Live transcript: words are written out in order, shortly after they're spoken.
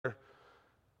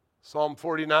Psalm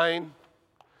 49,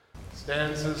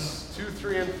 stanzas 2,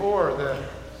 3, and 4, the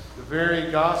very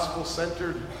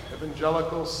gospel-centered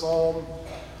evangelical psalm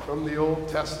from the Old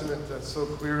Testament that so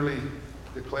clearly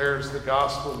declares the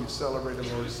gospel we celebrate in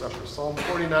the Lord's Supper. Psalm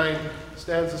 49,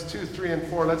 stanzas 2, 3, and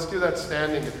 4. Let's do that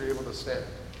standing if you're able to stand.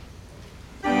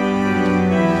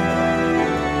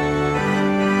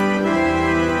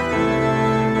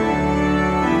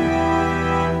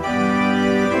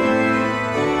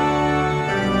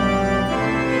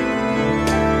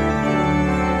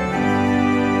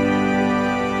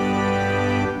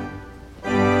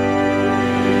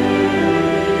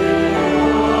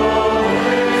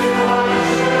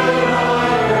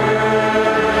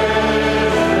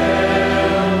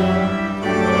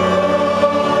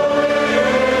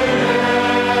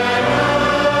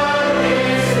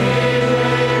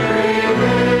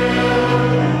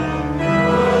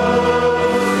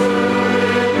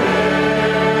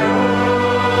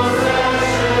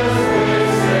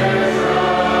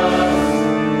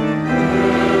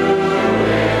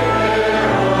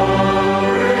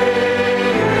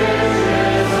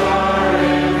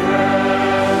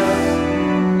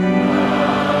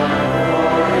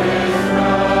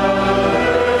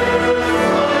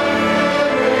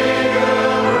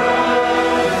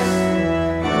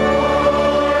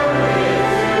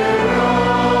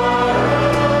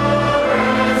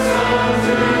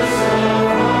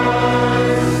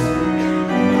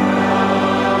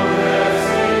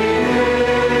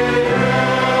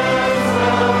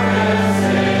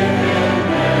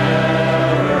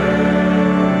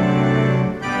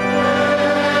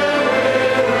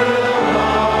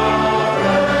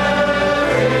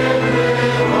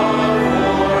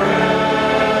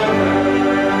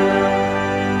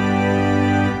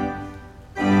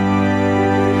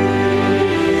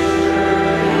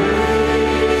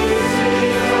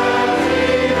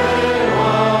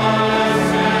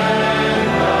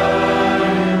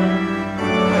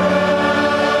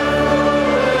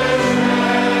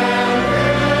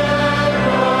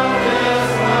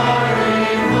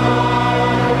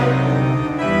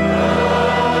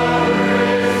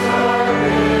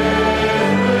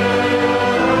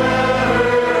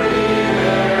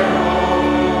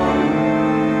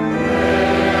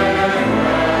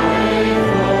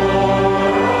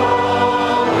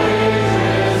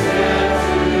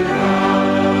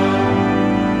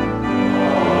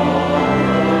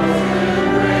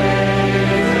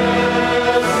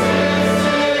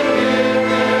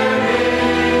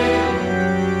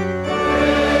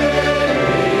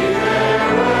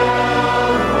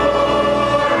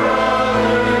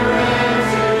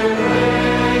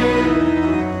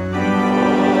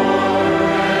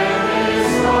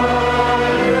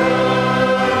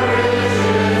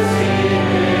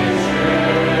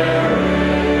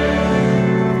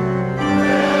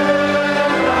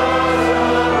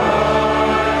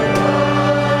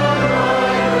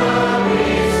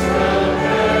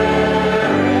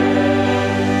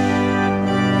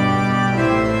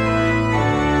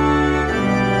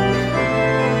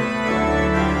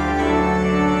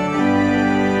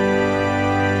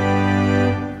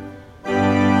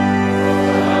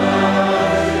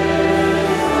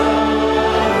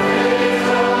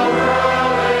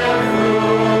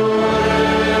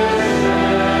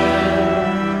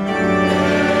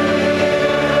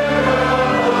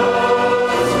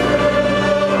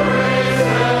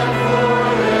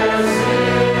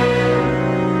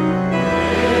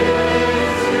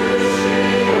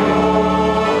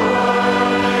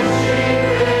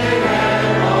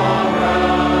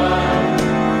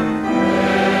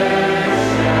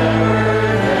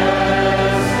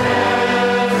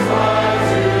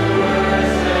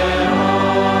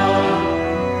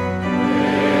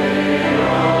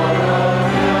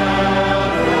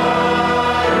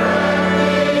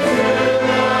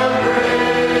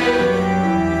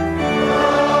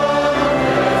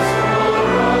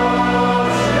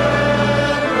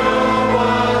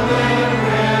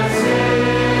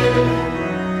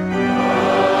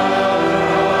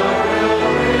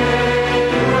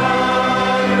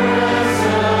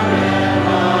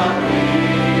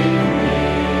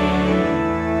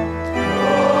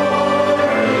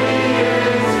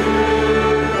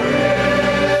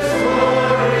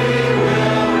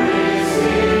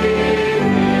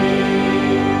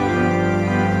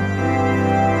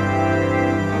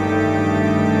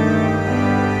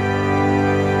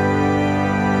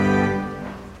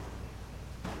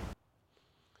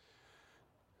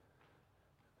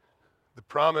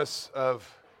 Promise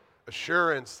of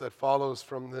assurance that follows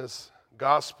from this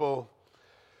gospel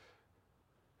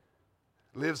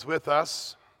lives with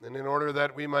us And in order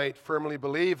that we might firmly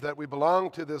believe that we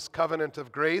belong to this covenant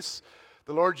of grace,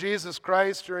 the Lord Jesus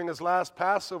Christ, during his last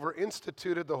Passover,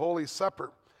 instituted the Holy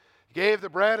Supper. He gave the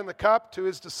bread and the cup to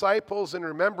his disciples in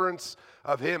remembrance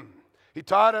of him. He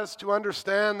taught us to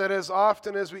understand that as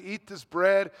often as we eat this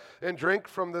bread and drink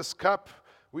from this cup,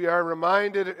 we are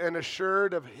reminded and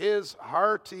assured of his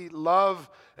hearty love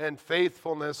and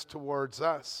faithfulness towards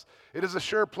us. It is a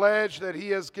sure pledge that he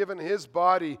has given his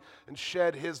body and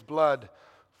shed his blood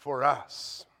for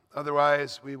us.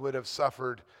 Otherwise, we would have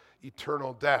suffered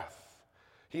eternal death.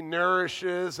 He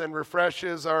nourishes and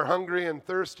refreshes our hungry and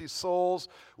thirsty souls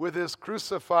with his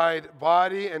crucified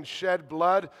body and shed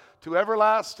blood to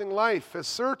everlasting life, as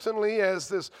certainly as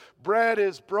this bread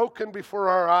is broken before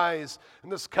our eyes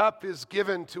and this cup is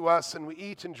given to us and we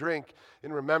eat and drink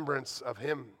in remembrance of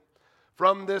him.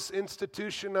 From this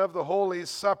institution of the Holy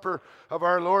Supper of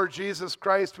our Lord Jesus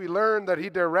Christ, we learn that he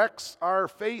directs our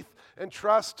faith and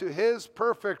trust to his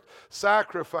perfect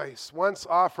sacrifice once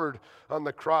offered on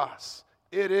the cross.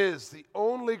 It is the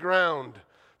only ground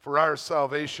for our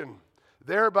salvation.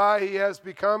 Thereby he has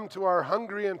become to our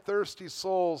hungry and thirsty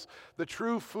souls the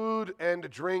true food and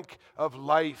drink of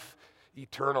life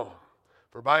eternal.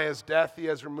 For by his death he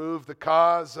has removed the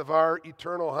cause of our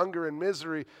eternal hunger and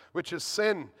misery, which is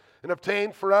sin, and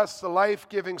obtained for us the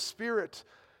life-giving Spirit.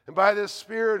 And by this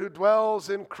Spirit who dwells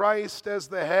in Christ as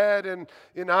the head and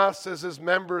in us as his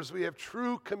members, we have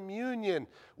true communion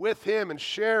with him and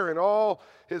share in all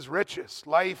his riches,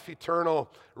 life eternal,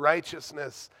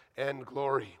 righteousness, and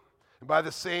glory. And by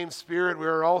the same Spirit we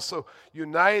are also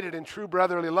united in true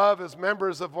brotherly love as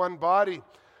members of one body.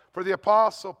 For the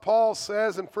Apostle Paul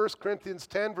says in 1 Corinthians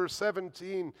 10, verse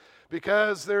 17,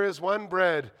 because there is one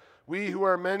bread, we who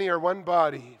are many are one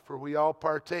body, for we all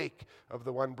partake of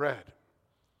the one bread.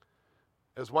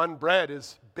 As one bread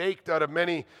is baked out of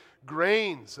many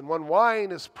grains, and one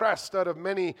wine is pressed out of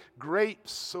many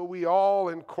grapes, so we all,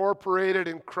 incorporated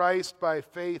in Christ by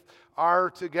faith, are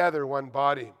together one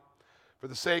body. For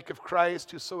the sake of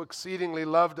Christ, who so exceedingly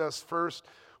loved us first,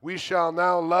 we shall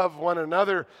now love one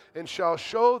another, and shall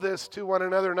show this to one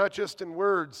another, not just in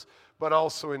words, but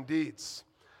also in deeds.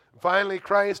 And finally,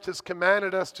 Christ has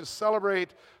commanded us to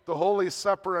celebrate the Holy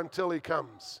Supper until he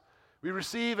comes. We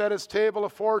receive at his table a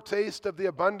foretaste of the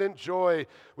abundant joy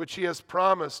which he has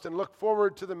promised, and look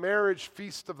forward to the marriage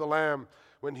feast of the Lamb,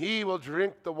 when he will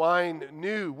drink the wine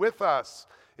new with us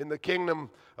in the kingdom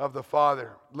of the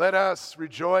Father. Let us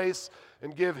rejoice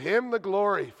and give him the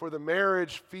glory, for the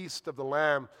marriage feast of the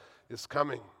Lamb is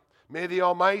coming. May the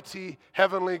Almighty,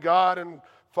 heavenly God and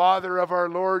Father of our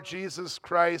Lord Jesus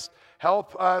Christ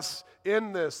help us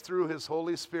in this through his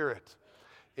Holy Spirit.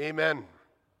 Amen.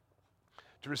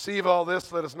 To receive all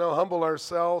this, let us now humble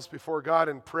ourselves before God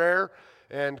in prayer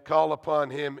and call upon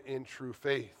him in true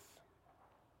faith.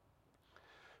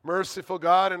 Merciful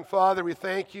God and Father, we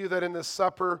thank you that in this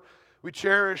supper we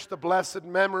cherish the blessed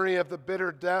memory of the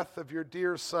bitter death of your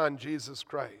dear Son, Jesus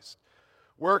Christ.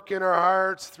 Work in our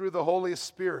hearts through the Holy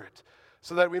Spirit,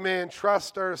 so that we may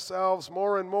entrust ourselves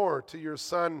more and more to your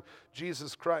Son,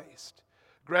 Jesus Christ.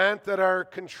 Grant that our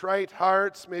contrite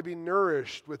hearts may be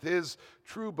nourished with his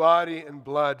true body and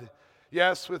blood,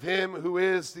 yes, with him who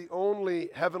is the only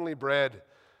heavenly bread,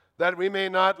 that we may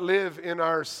not live in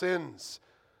our sins,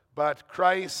 but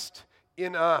Christ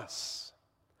in us,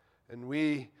 and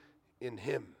we in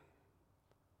him.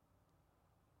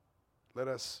 Let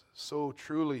us so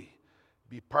truly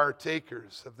be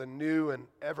partakers of the new and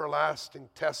everlasting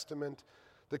testament,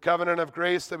 the covenant of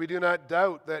grace, that we do not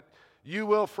doubt that you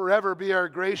will forever be our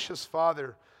gracious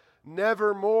Father,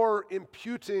 never more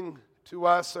imputing to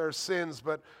us our sins,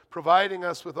 but providing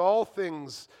us with all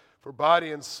things for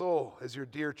body and soul as your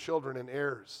dear children and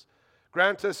heirs.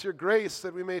 Grant us your grace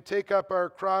that we may take up our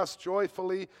cross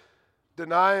joyfully,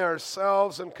 deny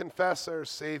ourselves, and confess our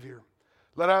Savior.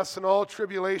 Let us in all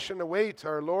tribulation await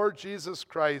our Lord Jesus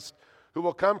Christ, who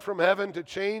will come from heaven to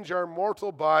change our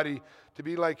mortal body to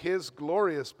be like his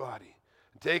glorious body,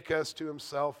 and take us to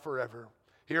himself forever.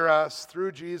 Hear us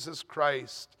through Jesus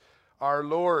Christ, our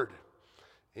Lord.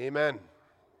 Amen.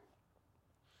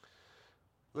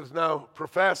 Let us now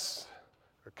profess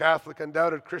our Catholic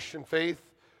undoubted Christian faith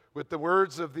with the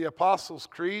words of the Apostles'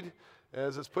 Creed,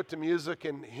 as it's put to music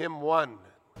in hymn 1.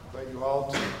 I invite you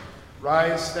all to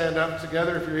rise, stand up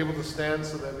together if you're able to stand,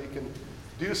 so that we can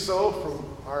do so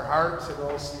from our hearts in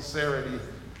all sincerity,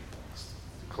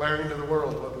 declaring to the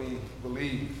world what we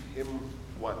believe. Hymn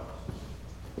 1.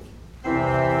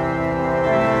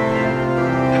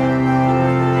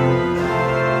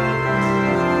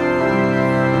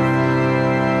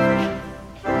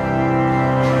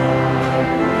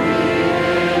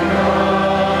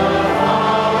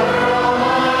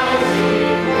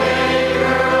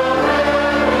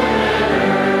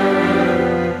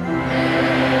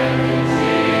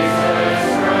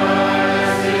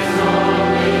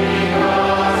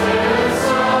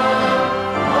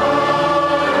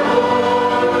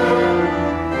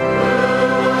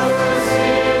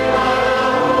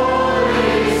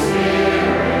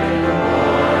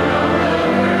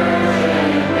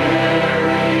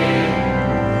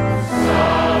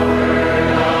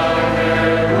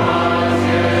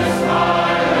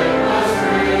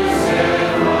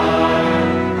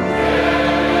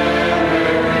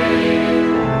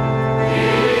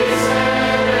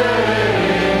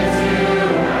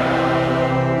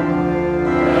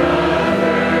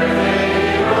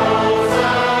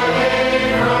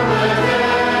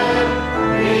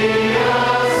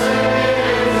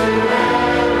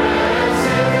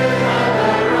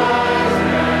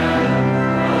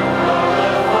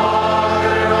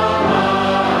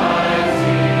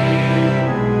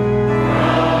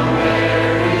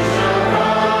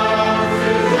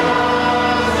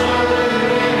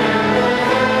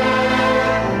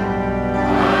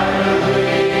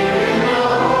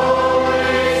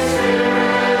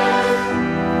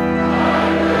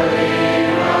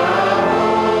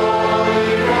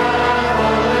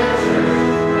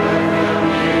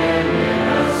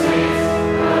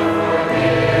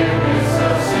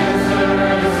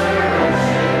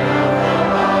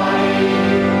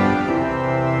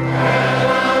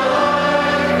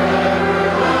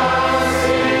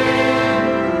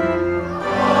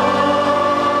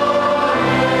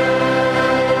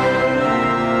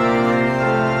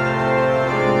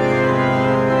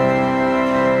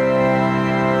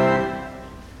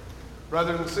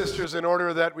 Brothers and sisters, in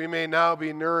order that we may now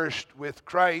be nourished with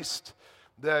Christ,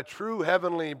 the true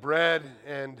heavenly bread,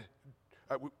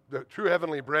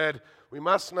 we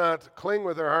must not cling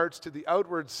with our hearts to the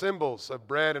outward symbols of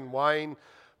bread and wine,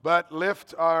 but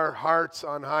lift our hearts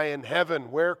on high in heaven,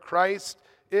 where Christ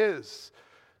is,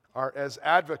 as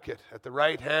advocate at the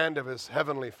right hand of his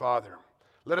heavenly Father.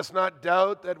 Let us not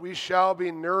doubt that we shall be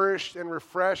nourished and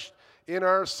refreshed in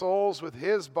our souls with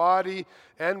his body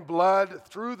and blood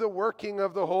through the working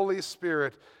of the Holy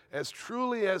Spirit, as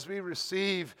truly as we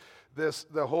receive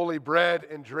the holy bread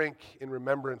and drink in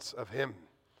remembrance of him.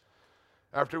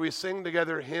 After we sing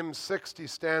together hymn 60,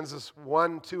 stanzas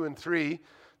 1, 2, and 3,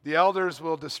 the elders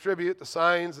will distribute the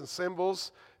signs and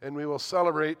symbols, and we will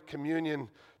celebrate communion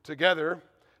together. And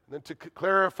then to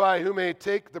clarify who may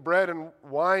take the bread and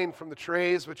wine from the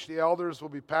trays which the elders will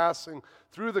be passing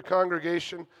through the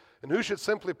congregation, and who should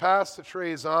simply pass the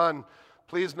trays on,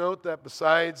 please note that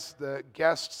besides the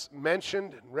guests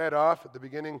mentioned and read off at the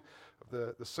beginning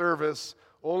of the service,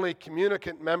 only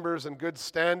communicant members in good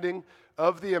standing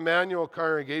of the Emmanuel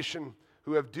congregation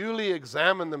who have duly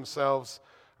examined themselves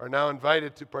are now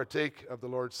invited to partake of the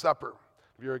Lord's Supper.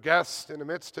 If you're a guest in the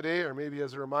midst today, or maybe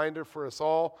as a reminder for us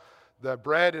all, the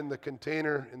bread in the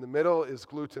container in the middle is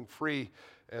gluten-free,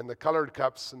 and the colored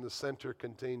cups in the center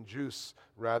contain juice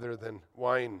rather than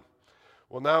wine.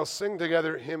 We'll now sing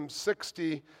together hymn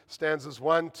 60, stanzas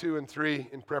 1, 2, and 3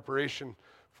 in preparation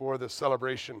for the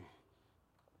celebration.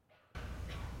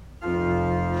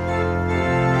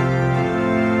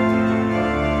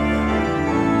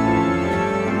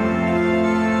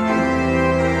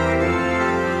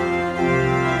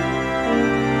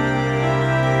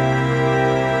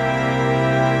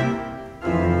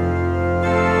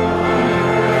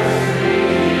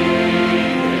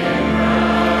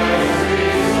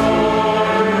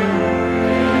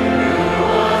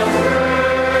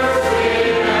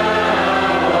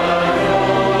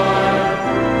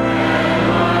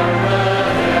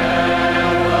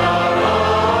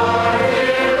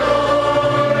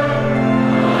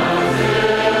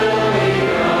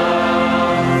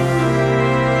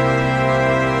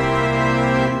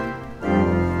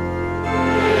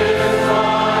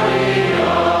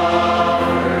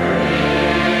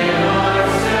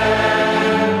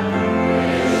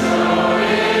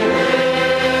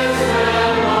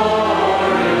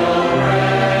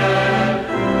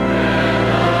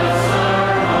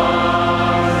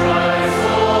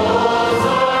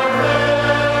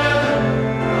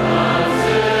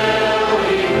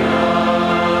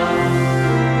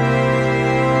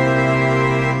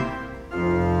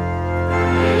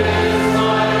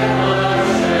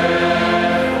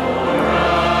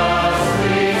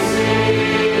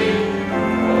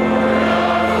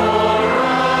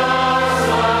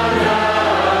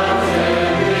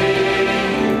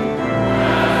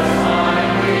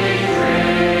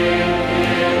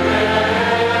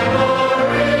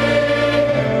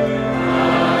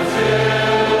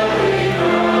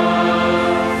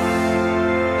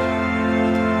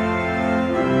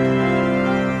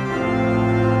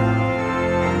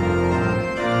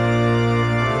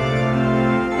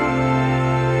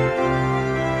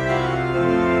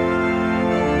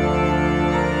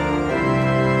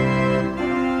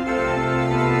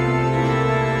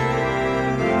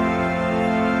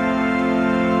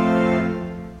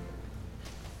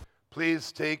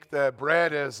 Please take the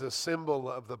bread as a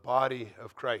symbol of the body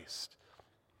of Christ.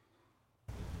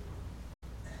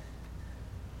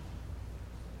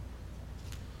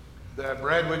 The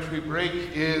bread which we break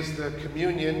is the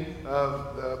communion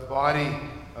of the body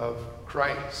of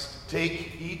Christ.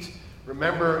 Take, eat,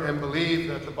 remember, and believe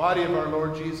that the body of our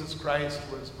Lord Jesus Christ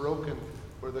was broken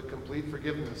for the complete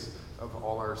forgiveness of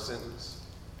all our sins.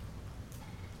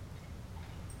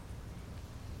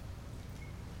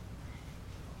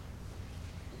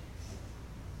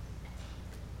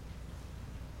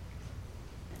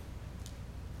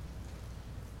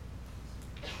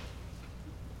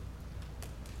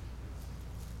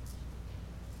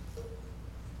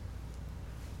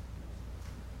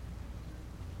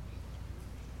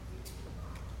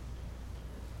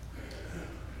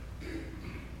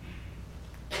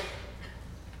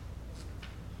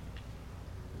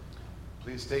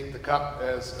 Please take the cup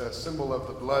as a symbol of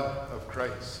the blood of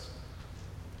Christ.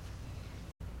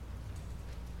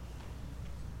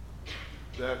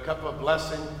 The cup of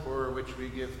blessing for which we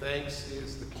give thanks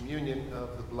is the communion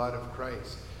of the blood of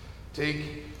Christ.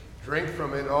 Take, drink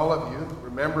from it, all of you.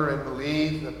 Remember and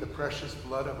believe that the precious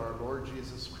blood of our Lord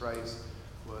Jesus Christ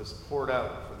was poured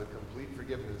out for the complete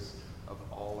forgiveness of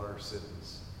all our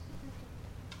sins.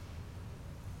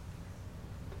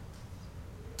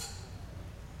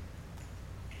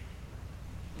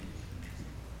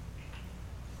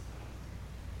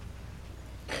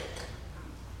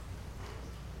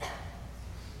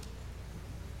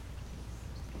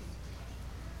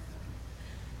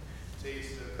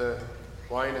 taste of the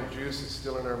wine and juice is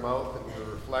still in our mouth and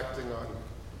we're reflecting on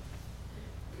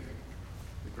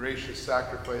the gracious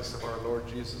sacrifice of our Lord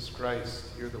Jesus Christ,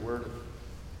 hear the word of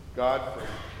God from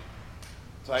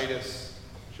Titus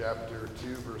chapter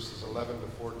 2, verses 11 to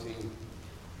 14.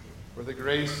 For the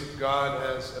grace of God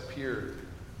has appeared,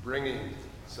 bringing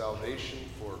salvation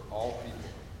for all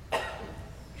people,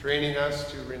 training us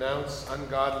to renounce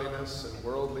ungodliness and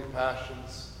worldly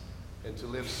passions, and to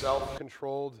live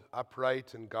self-controlled,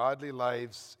 upright, and godly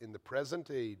lives in the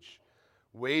present age,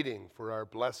 waiting for our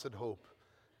blessed hope,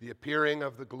 the appearing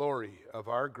of the glory of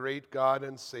our great God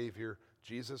and Savior,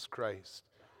 Jesus Christ,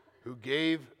 who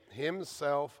gave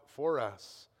himself for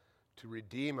us to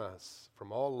redeem us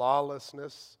from all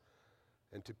lawlessness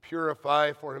and to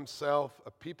purify for himself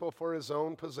a people for his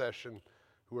own possession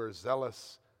who are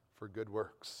zealous for good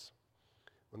works.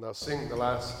 We'll now sing the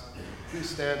last two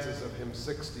stanzas of hymn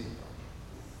 60.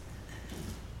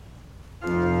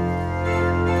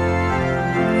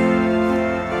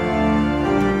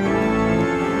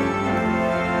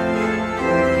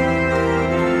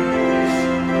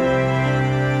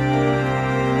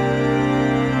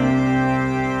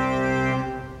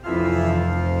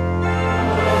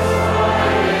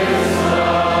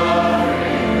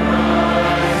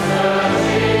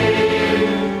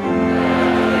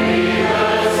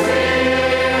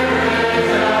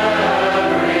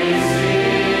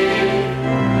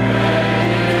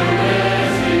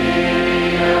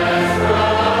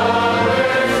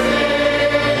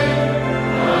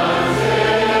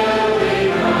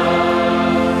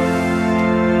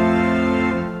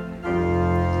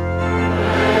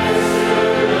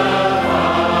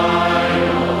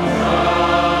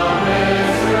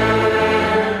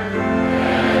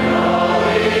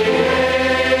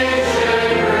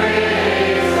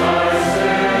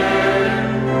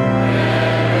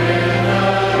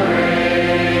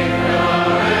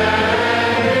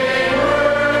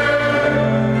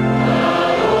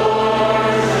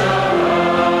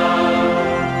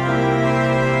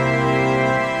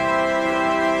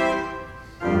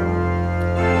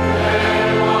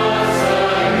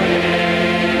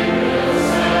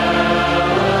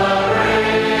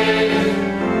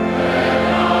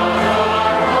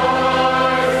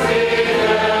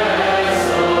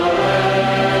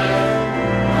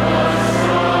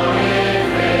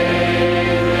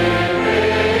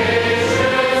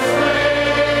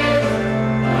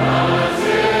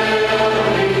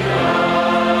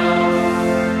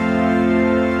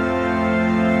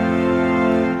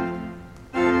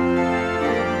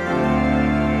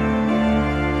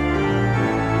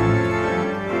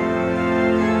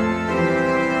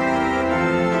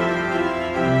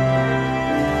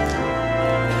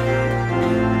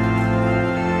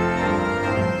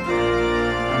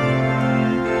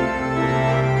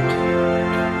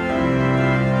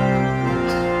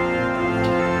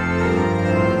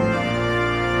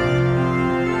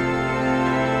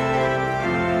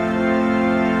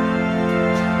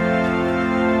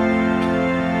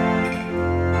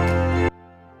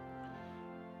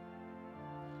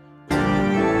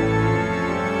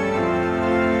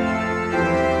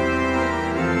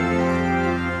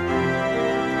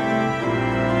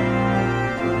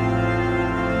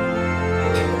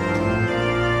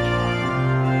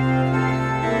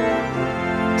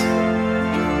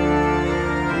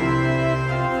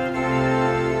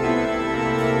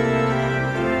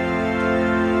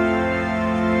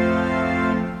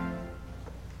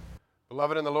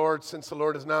 Beloved in the Lord, since the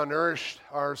Lord has now nourished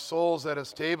our souls at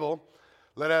his table,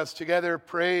 let us together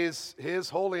praise his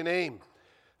holy name.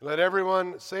 And let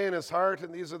everyone say in his heart,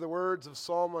 and these are the words of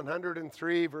Psalm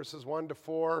 103, verses 1 to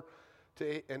 4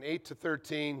 and 8 to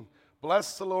 13,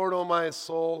 bless the Lord, O my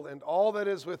soul, and all that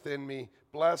is within me,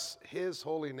 bless his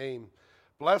holy name.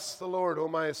 Bless the Lord, O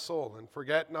my soul, and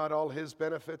forget not all his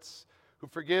benefits, who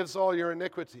forgives all your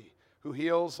iniquity, who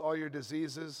heals all your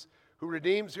diseases, who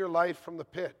redeems your life from the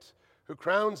pit, who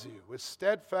crowns you with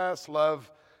steadfast love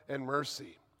and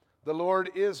mercy. The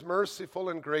Lord is merciful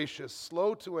and gracious,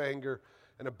 slow to anger,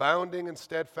 and abounding in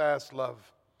steadfast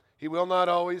love. He will not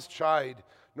always chide,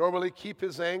 nor will he keep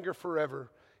his anger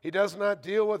forever. He does not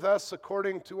deal with us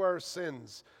according to our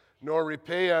sins, nor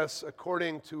repay us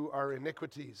according to our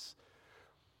iniquities.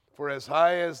 For as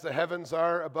high as the heavens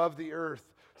are above the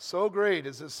earth, so great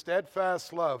is his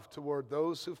steadfast love toward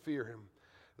those who fear him.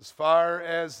 As far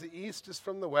as the east is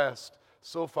from the west,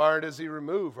 so far does he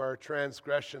remove our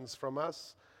transgressions from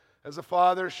us. As a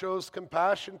father shows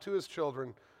compassion to his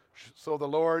children, so the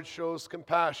Lord shows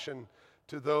compassion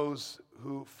to those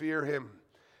who fear him.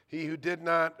 He who did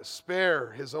not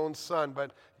spare his own son,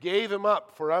 but gave him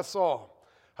up for us all,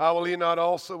 How will he not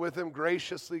also with him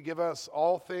graciously give us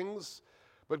all things?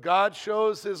 But God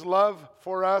shows his love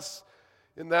for us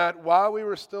in that while we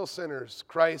were still sinners,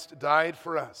 Christ died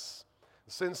for us.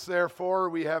 Since therefore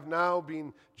we have now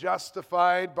been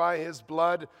justified by his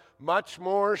blood, much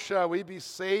more shall we be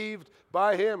saved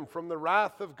by him from the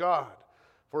wrath of God.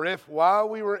 For if while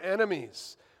we were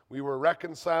enemies, we were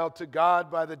reconciled to God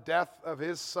by the death of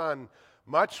his Son,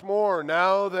 much more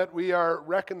now that we are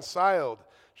reconciled,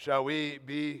 shall we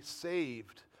be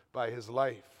saved by his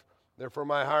life. Therefore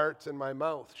my heart and my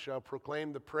mouth shall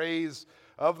proclaim the praise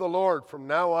of the Lord from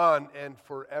now on and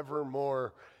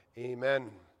forevermore. Amen.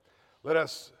 Let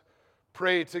us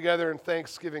pray together in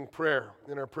thanksgiving prayer.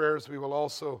 In our prayers we will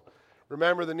also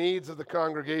remember the needs of the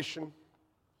congregation,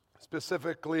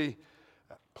 specifically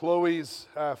Chloe's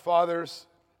fathers.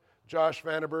 Josh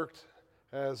Vanderbergt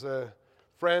has a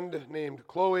friend named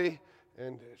Chloe,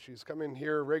 and she's coming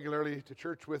here regularly to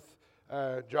church with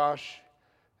Josh.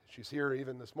 She's here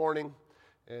even this morning,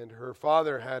 and her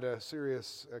father had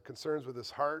serious concerns with his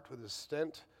heart, with his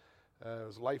stent. It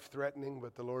was life-threatening,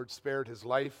 but the Lord spared his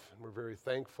life, and we're very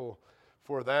thankful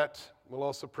for that. We'll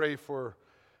also pray for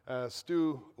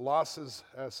Stu Loss's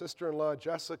sister-in-law,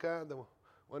 Jessica, the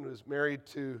one who's married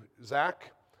to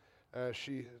Zach.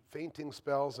 She fainting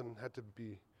spells and had to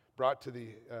be brought to the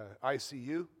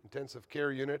ICU, intensive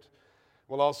care unit.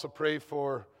 We'll also pray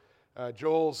for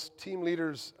Joel's team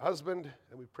leader's husband,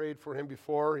 and we prayed for him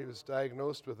before. He was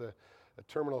diagnosed with a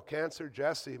terminal cancer,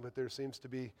 Jesse, but there seems to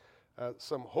be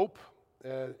some hope,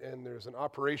 and there's an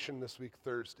operation this week,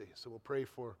 Thursday. So we'll pray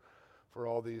for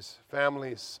all these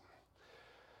families.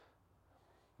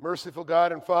 Merciful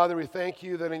God and Father, we thank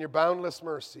you that in your boundless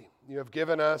mercy, you have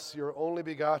given us your only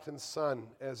begotten Son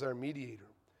as our mediator.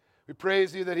 We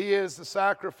praise you that he is the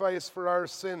sacrifice for our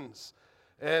sins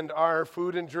and our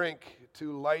food and drink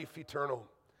to life eternal.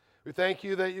 We thank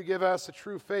you that you give us a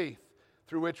true faith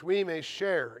through which we may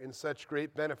share in such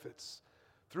great benefits.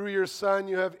 Through your Son,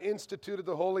 you have instituted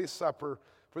the Holy Supper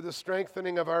for the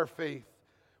strengthening of our faith.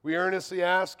 We earnestly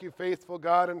ask you, faithful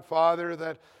God and Father,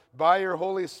 that by your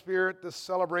Holy Spirit this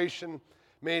celebration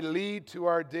may lead to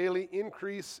our daily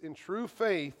increase in true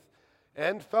faith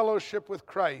and fellowship with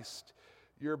Christ,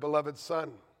 your beloved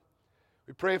Son.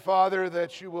 We pray, Father,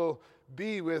 that you will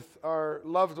be with our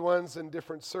loved ones in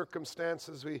different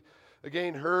circumstances. We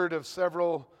again heard of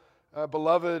several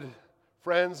beloved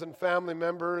friends and family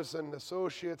members and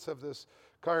associates of this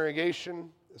congregation,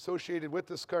 associated with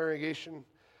this congregation,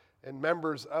 and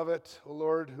members of it, O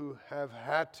Lord, who have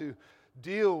had to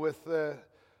deal with the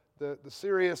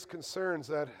serious concerns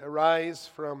that arise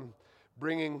from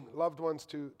bringing loved ones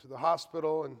to the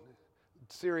hospital and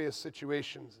serious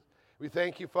situations. We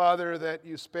thank you, Father, that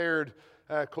you spared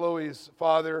Chloe's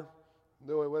father,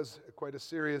 though it was quite a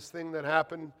serious thing that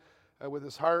happened with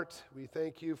his heart. We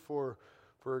thank you for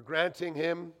granting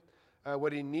him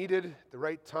what he needed at the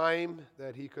right time,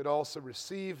 that he could also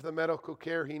receive the medical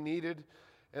care he needed,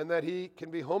 and that he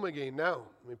can be home again now.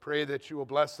 We pray that you will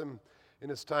bless him in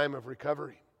his time of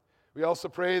recovery. We also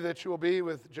pray that you will be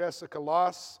with Jessica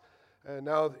Loss,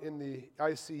 now in the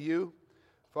ICU.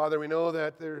 Father, we know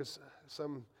that there's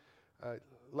some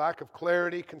lack of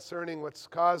clarity concerning what's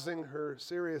causing her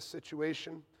serious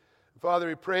situation. Father,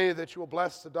 we pray that you will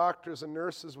bless the doctors and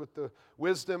nurses with the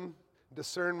wisdom,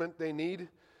 discernment they need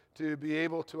to be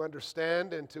able to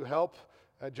understand and to help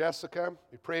Jessica.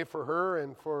 We pray for her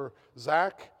and for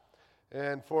Zach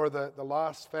and for the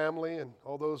Lost family and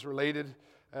all those related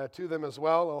to them as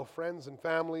well, all friends and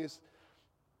families.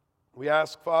 We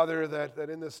ask, Father, that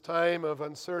in this time of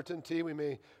uncertainty we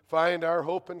may find our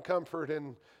hope and comfort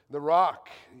in the rock,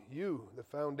 you, the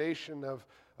foundation of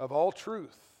all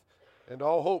truth and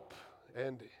all hope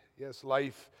and, yes,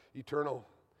 life eternal.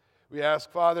 We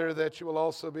ask, Father, that you will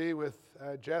also be with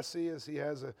Jesse as he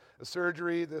has a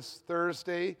surgery this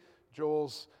Thursday,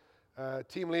 Joel's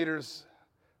team leader's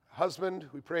husband.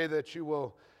 We pray that you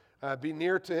will be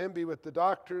near to him, be with the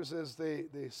doctors as they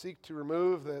seek to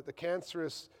remove the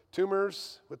cancerous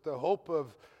tumors with the hope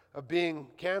of being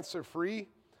cancer-free.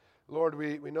 Lord,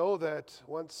 we know that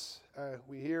once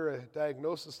we hear a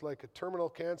diagnosis like a terminal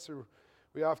cancer,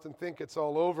 we often think it's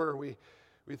all over. We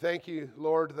thank you,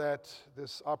 Lord, that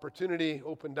this opportunity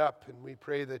opened up, and we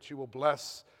pray that you will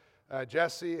bless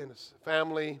Jesse and his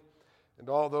family and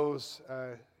all those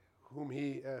whom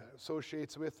he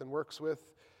associates with and works with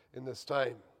in this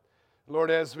time.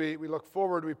 Lord, as we look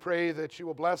forward, we pray that you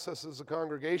will bless us as a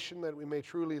congregation, that we may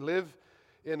truly live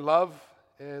in love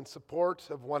and support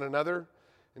of one another,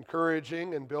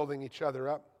 encouraging and building each other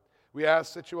up. We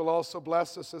ask that you will also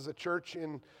bless us as a church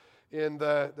in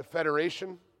the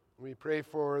federation. We pray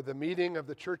for the meeting of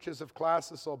the Churches of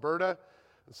Classis, Alberta,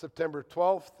 on September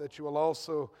 12th, that you will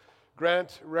also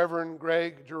grant Reverend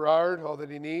Greg Gerard all that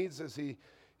he needs as he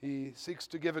seeks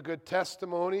to give a good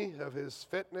testimony of his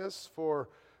fitness for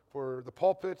the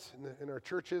pulpit in our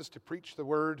churches to preach the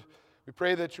word. We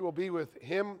pray that you will be with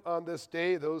him on this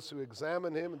day, those who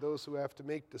examine him and those who have to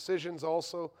make decisions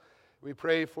also. We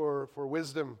pray for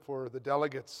wisdom for the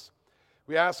delegates.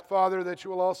 We ask, Father, that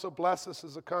you will also bless us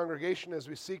as a congregation as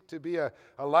we seek to be a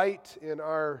light in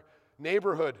our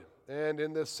neighborhood and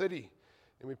in this city.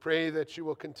 And we pray that you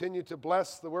will continue to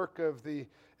bless the work of the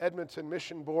Edmonton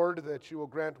Mission Board, that you will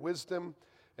grant wisdom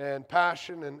and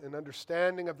passion and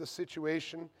understanding of the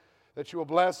situation, that you will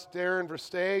bless Darren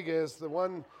Versteeg as the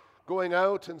one going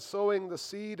out and sowing the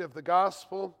seed of the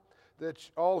gospel, that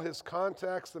all his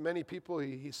contacts, the many people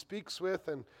he speaks with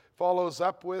and follows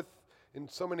up with in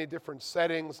so many different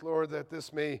settings, Lord, that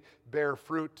this may bear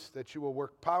fruit, that you will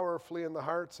work powerfully in the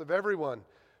hearts of everyone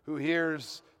who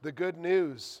hears the good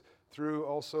news through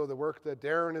also the work that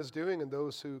Darren is doing and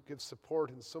those who give support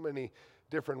in so many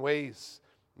different ways.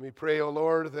 And we pray, O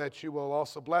Lord, that you will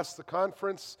also bless the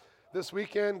conference this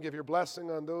weekend. Give your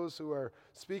blessing on those who are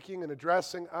speaking and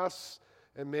addressing us,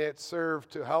 and may it serve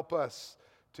to help us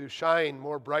to shine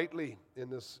more brightly in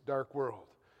this dark world.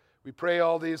 We pray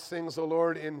all these things, O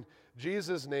Lord, in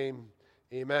Jesus' name,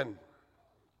 amen.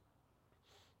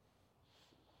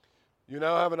 You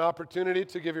now have an opportunity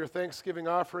to give your thanksgiving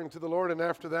offering to the Lord, and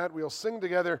after that we'll sing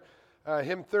together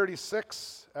hymn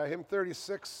 36. Hymn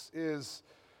 36 is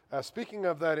speaking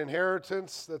of that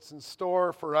inheritance that's in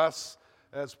store for us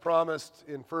as promised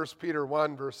in 1 Peter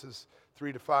 1, verses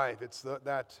 3 to 5. It's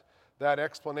that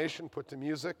explanation put to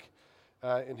music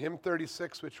in hymn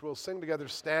 36, which we'll sing together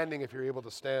standing if you're able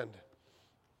to stand.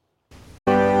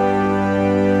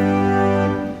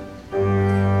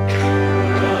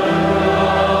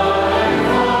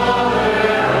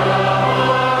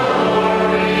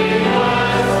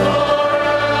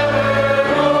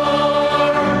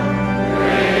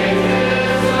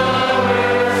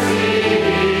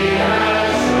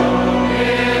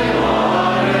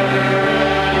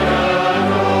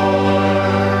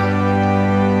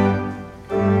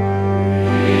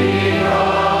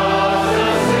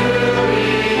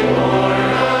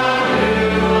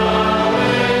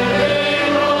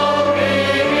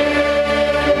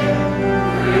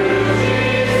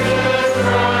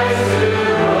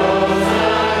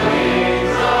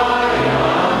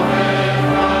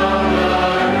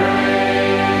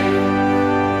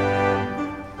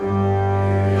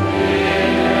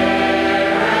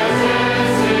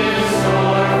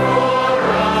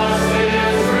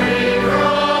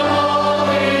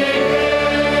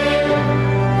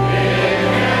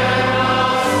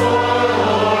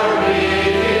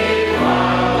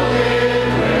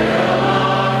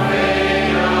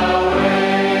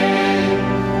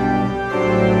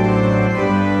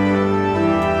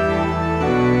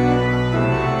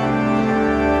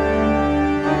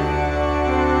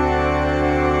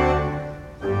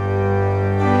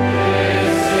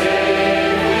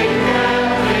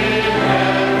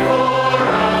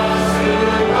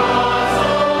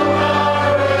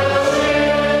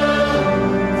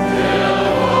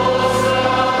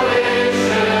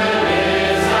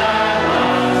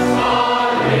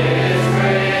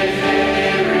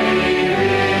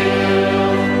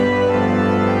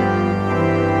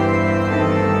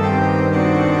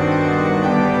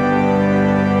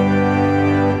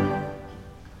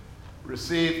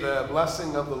 Receive the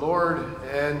blessing of the Lord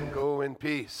and go in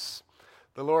peace.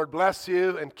 The Lord bless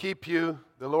you and keep you.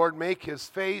 The Lord make his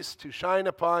face to shine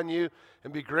upon you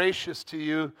and be gracious to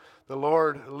you. The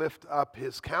Lord lift up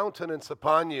his countenance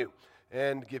upon you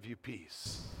and give you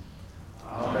peace.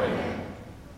 Amen.